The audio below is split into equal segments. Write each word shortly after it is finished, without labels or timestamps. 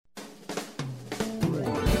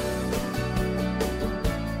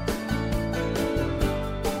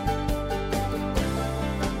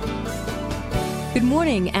Good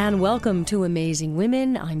morning and welcome to Amazing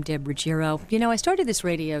Women. I'm Deborah Giro. You know, I started this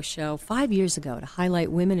radio show 5 years ago to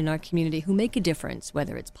highlight women in our community who make a difference,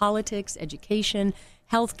 whether it's politics, education,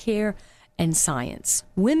 healthcare, and science.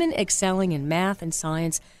 Women excelling in math and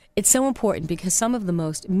science, it's so important because some of the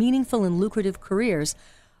most meaningful and lucrative careers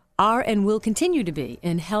are and will continue to be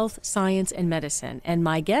in health, science, and medicine. And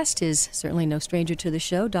my guest is certainly no stranger to the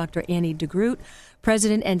show, Dr. Annie de Groot,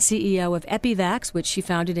 President and CEO of EpiVax, which she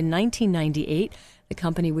founded in 1998, the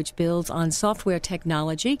company which builds on software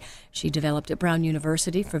technology. She developed at Brown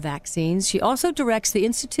University for vaccines. She also directs the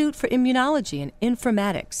Institute for Immunology and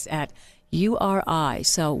Informatics at URI.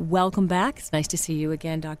 So welcome back. It's nice to see you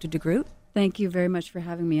again, Dr. de Groot. Thank you very much for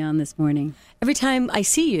having me on this morning. Every time I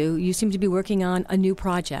see you, you seem to be working on a new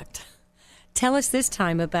project. Tell us this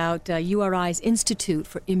time about URI's Institute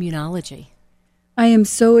for Immunology. I am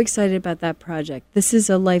so excited about that project. This is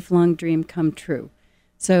a lifelong dream come true.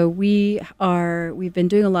 So we've been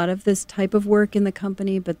doing a lot of this type of work in the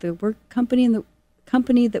company, but the work that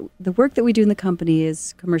we do in the company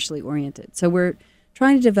is commercially oriented. So we're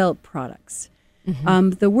trying to develop products.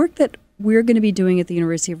 Mm-hmm. The work that we're going to be doing at the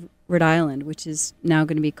University of Rhode Island, which is now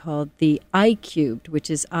going to be called the iCubed, which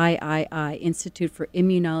is III, Institute for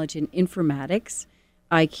Immunology and Informatics.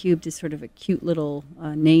 iCubed is sort of a cute little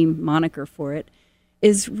name moniker for it,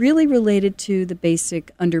 is really related to the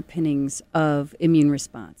basic underpinnings of immune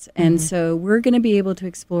response. And so we're going to be able to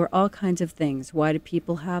explore all kinds of things. Why do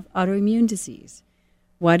people have autoimmune disease?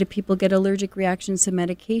 Why do people get allergic reactions to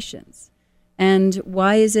medications? And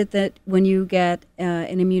why is it that when you get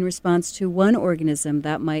an immune response to one organism,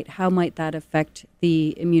 how might that affect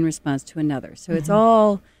the immune response to another? So it's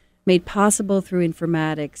all made possible through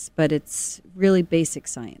informatics, but it's really basic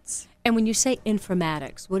science. And when you say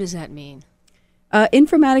informatics, what does that mean?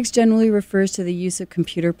 Informatics generally refers to the use of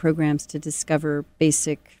computer programs to discover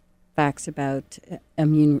basic facts about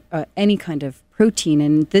any kind of protein.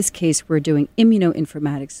 And in this case, we're doing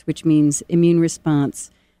immunoinformatics, which means immune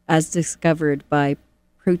response as discovered by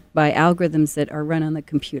algorithms that are run on the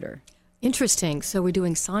computer. Interesting. So we're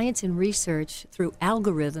doing science and research through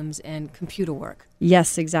algorithms and computer work.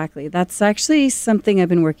 Yes, exactly. That's actually something I've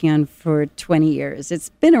been working on for 20 years. It's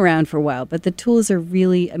been around for a while, but the tools are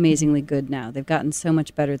really amazingly good now. They've gotten so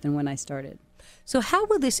much better than when I started. So how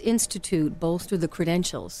will this institute bolster the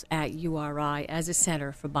credentials at URI as a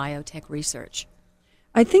center for biotech research?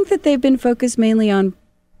 I think that they've been focused mainly on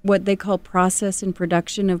what they call process and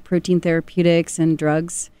production of protein therapeutics and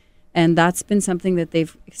drugs. And that's been something that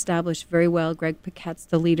they've established very well. Greg Paquette's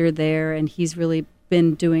the leader there, and he's really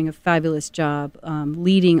been doing a fabulous job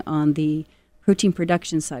leading on the protein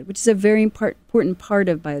production side, which is a very important part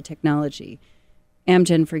of biotechnology.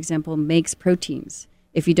 Amgen, for example, makes proteins.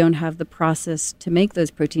 If you don't have the process to make those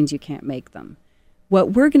proteins, you can't make them.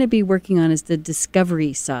 What we're going to be working on is the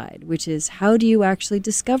discovery side, which is how do you actually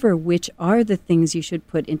discover which are the things you should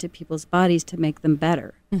put into people's bodies to make them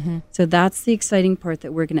better. Mm-hmm. So that's the exciting part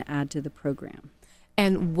that we're going to add to the program.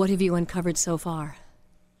 And what have you uncovered so far?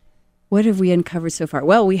 What have we uncovered so far?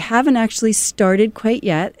 Well, we haven't actually started quite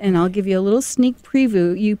yet, and I'll give you a little sneak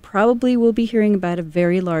preview. You probably will be hearing about a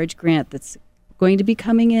very large grant that's going to be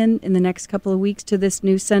coming in the next couple of weeks to this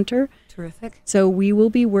new center. Terrific. So we will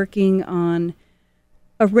be working on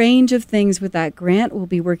a range of things with that grant. We'll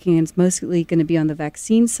be working, and it's mostly going to be on the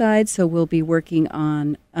vaccine side, so we'll be working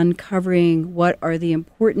on uncovering what are the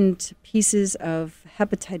important pieces of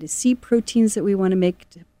hepatitis C proteins that we want to make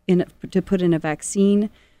to put in a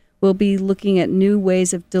vaccine. We'll be looking at new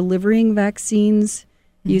ways of delivering vaccines,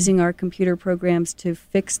 using our computer programs to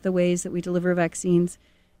fix the ways that we deliver vaccines.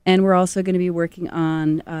 And we're also going to be working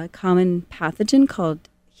on a common pathogen called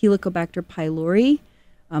Helicobacter pylori.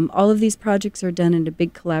 All of these projects are done in a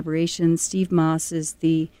big collaboration. Steve Moss is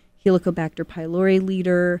the Helicobacter pylori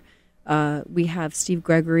leader. We have Steve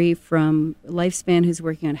Gregory from Lifespan who's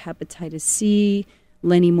working on hepatitis C.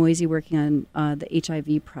 Lenny Moisey working on the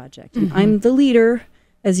HIV project. And I'm the leader,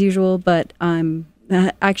 as usual, but I'm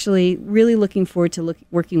actually really looking forward to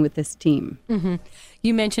working with this team. Mm-hmm.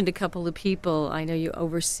 You mentioned a couple of people I know you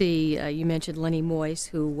oversee. You mentioned Lenny Moise,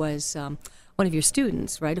 who was one of your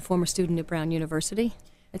students, right? A former student at Brown University?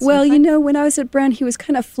 Well, you know, when I was at Brown, he was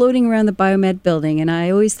kind of floating around the biomed building, and I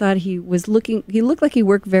always thought he looked like he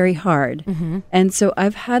worked very hard. Mm-hmm. And so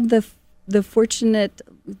I've had the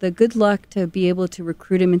good luck to be able to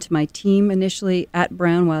recruit him into my team initially at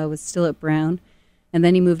Brown while I was still at Brown. And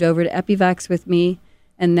then he moved over to EpiVax with me,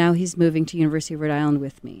 and now he's moving to University of Rhode Island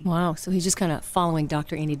with me. Wow, so he's just kind of following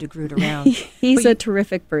Dr. Annie de Groot around. He's a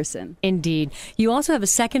terrific person. Indeed. You also have a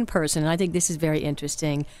second person, and I think this is very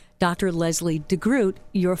interesting, Dr. Leslie de Groot,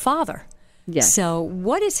 your father. Yes. So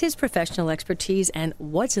what is his professional expertise, and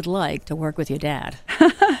what's it like to work with your dad?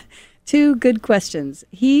 Two good questions.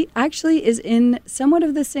 He actually is in somewhat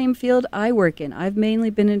of the same field I work in. I've mainly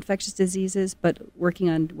been in infectious diseases, but working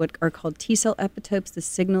on what are called T-cell epitopes, the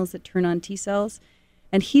signals that turn on T-cells.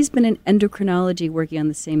 And he's been in endocrinology working on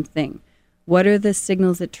the same thing. What are the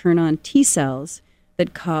signals that turn on T-cells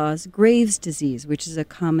that cause Graves' disease, which is a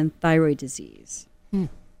common thyroid disease?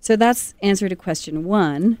 So that's answer to question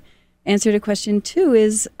one. Answer to question two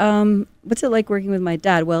is, what's it like working with my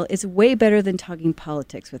dad? Well, it's way better than talking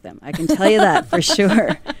politics with him. I can tell you that for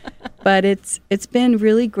sure. But it's been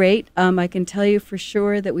really great. I can tell you for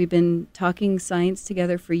sure that we've been talking science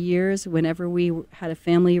together for years. Whenever we had a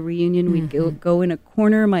family reunion, we'd go in a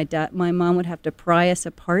corner. My mom would have to pry us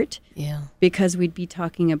apart because we'd be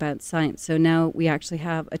talking about science. So now we actually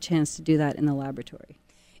have a chance to do that in the laboratory.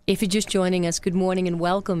 If you're just joining us, good morning and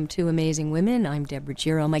welcome to Amazing Women. I'm Deborah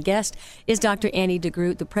Giro. My guest is Dr. Annie de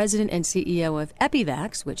Groot, the president and CEO of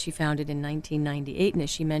Epivax, which she founded in 1998. And as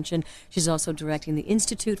she mentioned, she's also directing the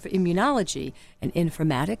Institute for Immunology and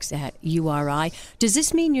Informatics at URI. Does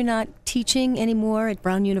this mean you're not teaching anymore at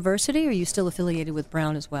Brown University, or are you still affiliated with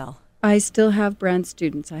Brown as well? I still have Brown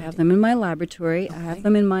students. I have them in my laboratory. Okay. I have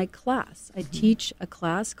them in my class. I teach a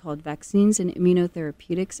class called Vaccines and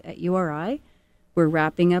Immunotherapeutics at URI. We're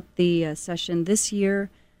wrapping up the session this year,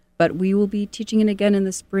 but we will be teaching it again in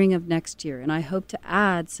the spring of next year, and I hope to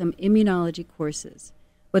add some immunology courses.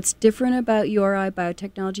 What's different about URI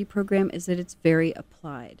Biotechnology program is that it's very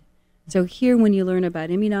applied. So here, when you learn about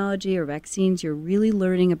immunology or vaccines, you're really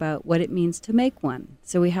learning about what it means to make one.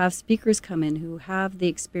 So we have speakers come in who have the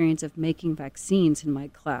experience of making vaccines in my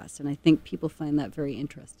class, and I think people find that very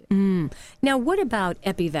interesting. Now, what about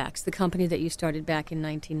Epivax, the company that you started back in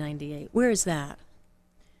 1998? Where is that?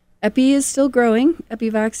 Epi is still growing.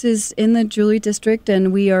 Epivax is in the Jewelry District,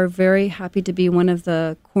 and we are very happy to be one of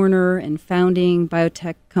the corner and founding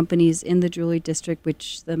biotech companies in the Jewelry District,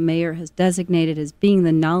 which the mayor has designated as being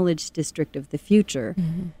the knowledge district of the future.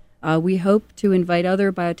 We hope to invite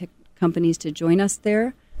other biotech companies to join us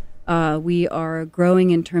there. We are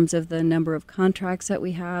growing in terms of the number of contracts that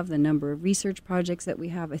we have, the number of research projects that we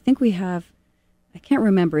have. I think we have, I can't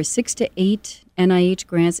remember, 6 to 8 NIH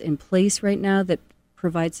grants in place right now that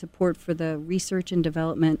provide support for the research and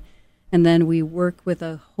development. And then we work with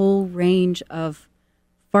a whole range of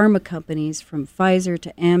pharma companies, from Pfizer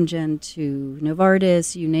to Amgen to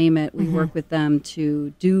Novartis, you name it. We work with them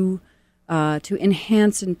to do, to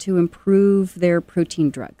enhance and to improve their protein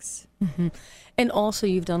drugs. And also,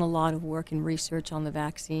 you've done a lot of work and research on the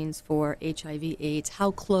vaccines for HIV/AIDS. How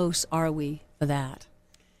close are we for that?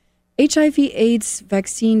 HIV/AIDS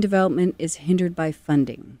vaccine development is hindered by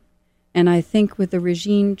funding. And I think with the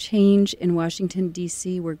regime change in Washington,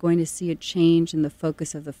 D.C., we're going to see a change in the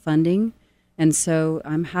focus of the funding. And so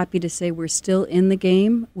I'm happy to say we're still in the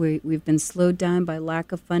game. We've been slowed down by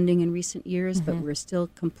lack of funding in recent years, but we're still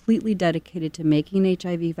completely dedicated to making an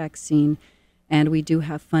HIV vaccine. And we do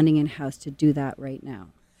have funding in-house to do that right now.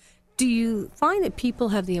 Do you find that people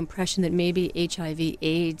have the impression that maybe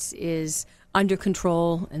HIV/AIDS is under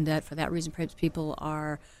control, and that for that reason perhaps people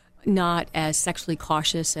are not as sexually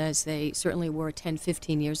cautious as they certainly were 10,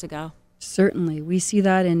 15 years ago? Certainly. We see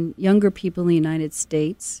that in younger people in the United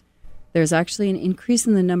States. There's actually an increase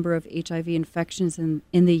in the number of HIV infections in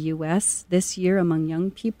the U.S. this year among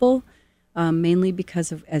young people, mainly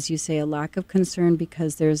because of, as you say, a lack of concern,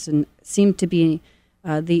 because seemed to be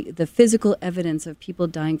the physical evidence of people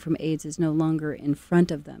dying from AIDS is no longer in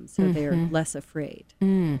front of them, so they're less afraid.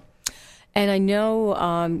 And I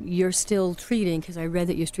know you're still treating, because I read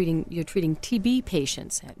that you're treating TB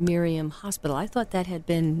patients at Miriam Hospital. I thought that had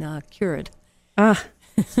been cured.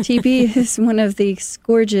 TB is one of the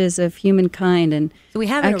scourges of humankind, and so we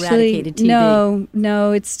haven't eradicated TB.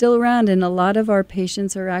 No, it's still around, and a lot of our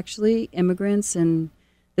patients are actually immigrants, and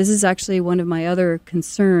this is actually one of my other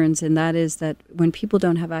concerns, and that is that when people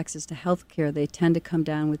don't have access to health care, they tend to come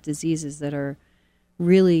down with diseases that are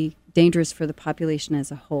really dangerous for the population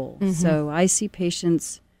as a whole. So I see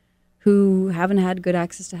patients who haven't had good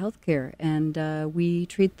access to health care, and we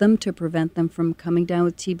treat them to prevent them from coming down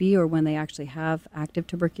with TB, or when they actually have active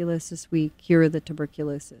tuberculosis, we cure the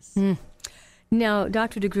tuberculosis. Now,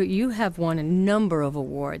 Dr. de Groot, you have won a number of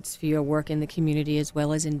awards for your work in the community as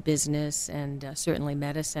well as in business and certainly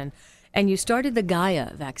medicine. And you started the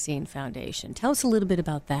Gaia Vaccine Foundation. Tell us a little bit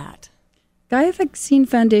about that. Gaia Vaccine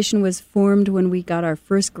Foundation was formed when we got our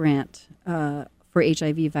first grant for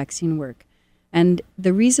HIV vaccine work. And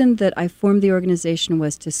the reason that I formed the organization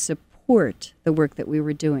was to support the work that we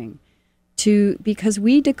were doing, because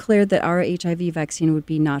we declared that our HIV vaccine would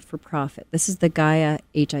be not for profit. This is the Gaia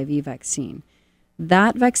HIV vaccine.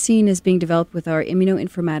 That vaccine is being developed with our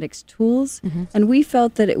immunoinformatics tools, and we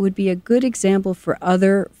felt that it would be a good example for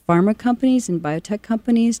other pharma companies and biotech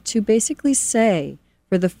companies to basically say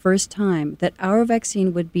for the first time that our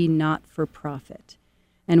vaccine would be not for profit.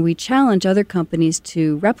 And we challenge other companies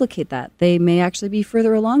to replicate that. They may actually be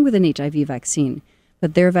further along with an HIV vaccine,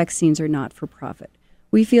 but their vaccines are not for profit.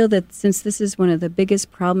 We feel that since this is one of the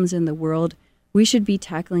biggest problems in the world, we should be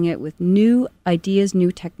tackling it with new ideas,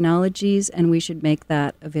 new technologies, and we should make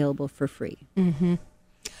that available for free.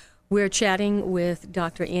 We're chatting with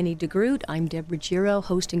Dr. Annie de Groot. I'm Deborah Giro,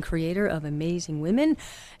 host and creator of Amazing Women.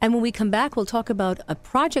 And when we come back, we'll talk about a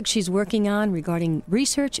project she's working on regarding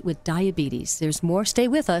research with diabetes. There's more. Stay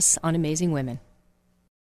with us on Amazing Women.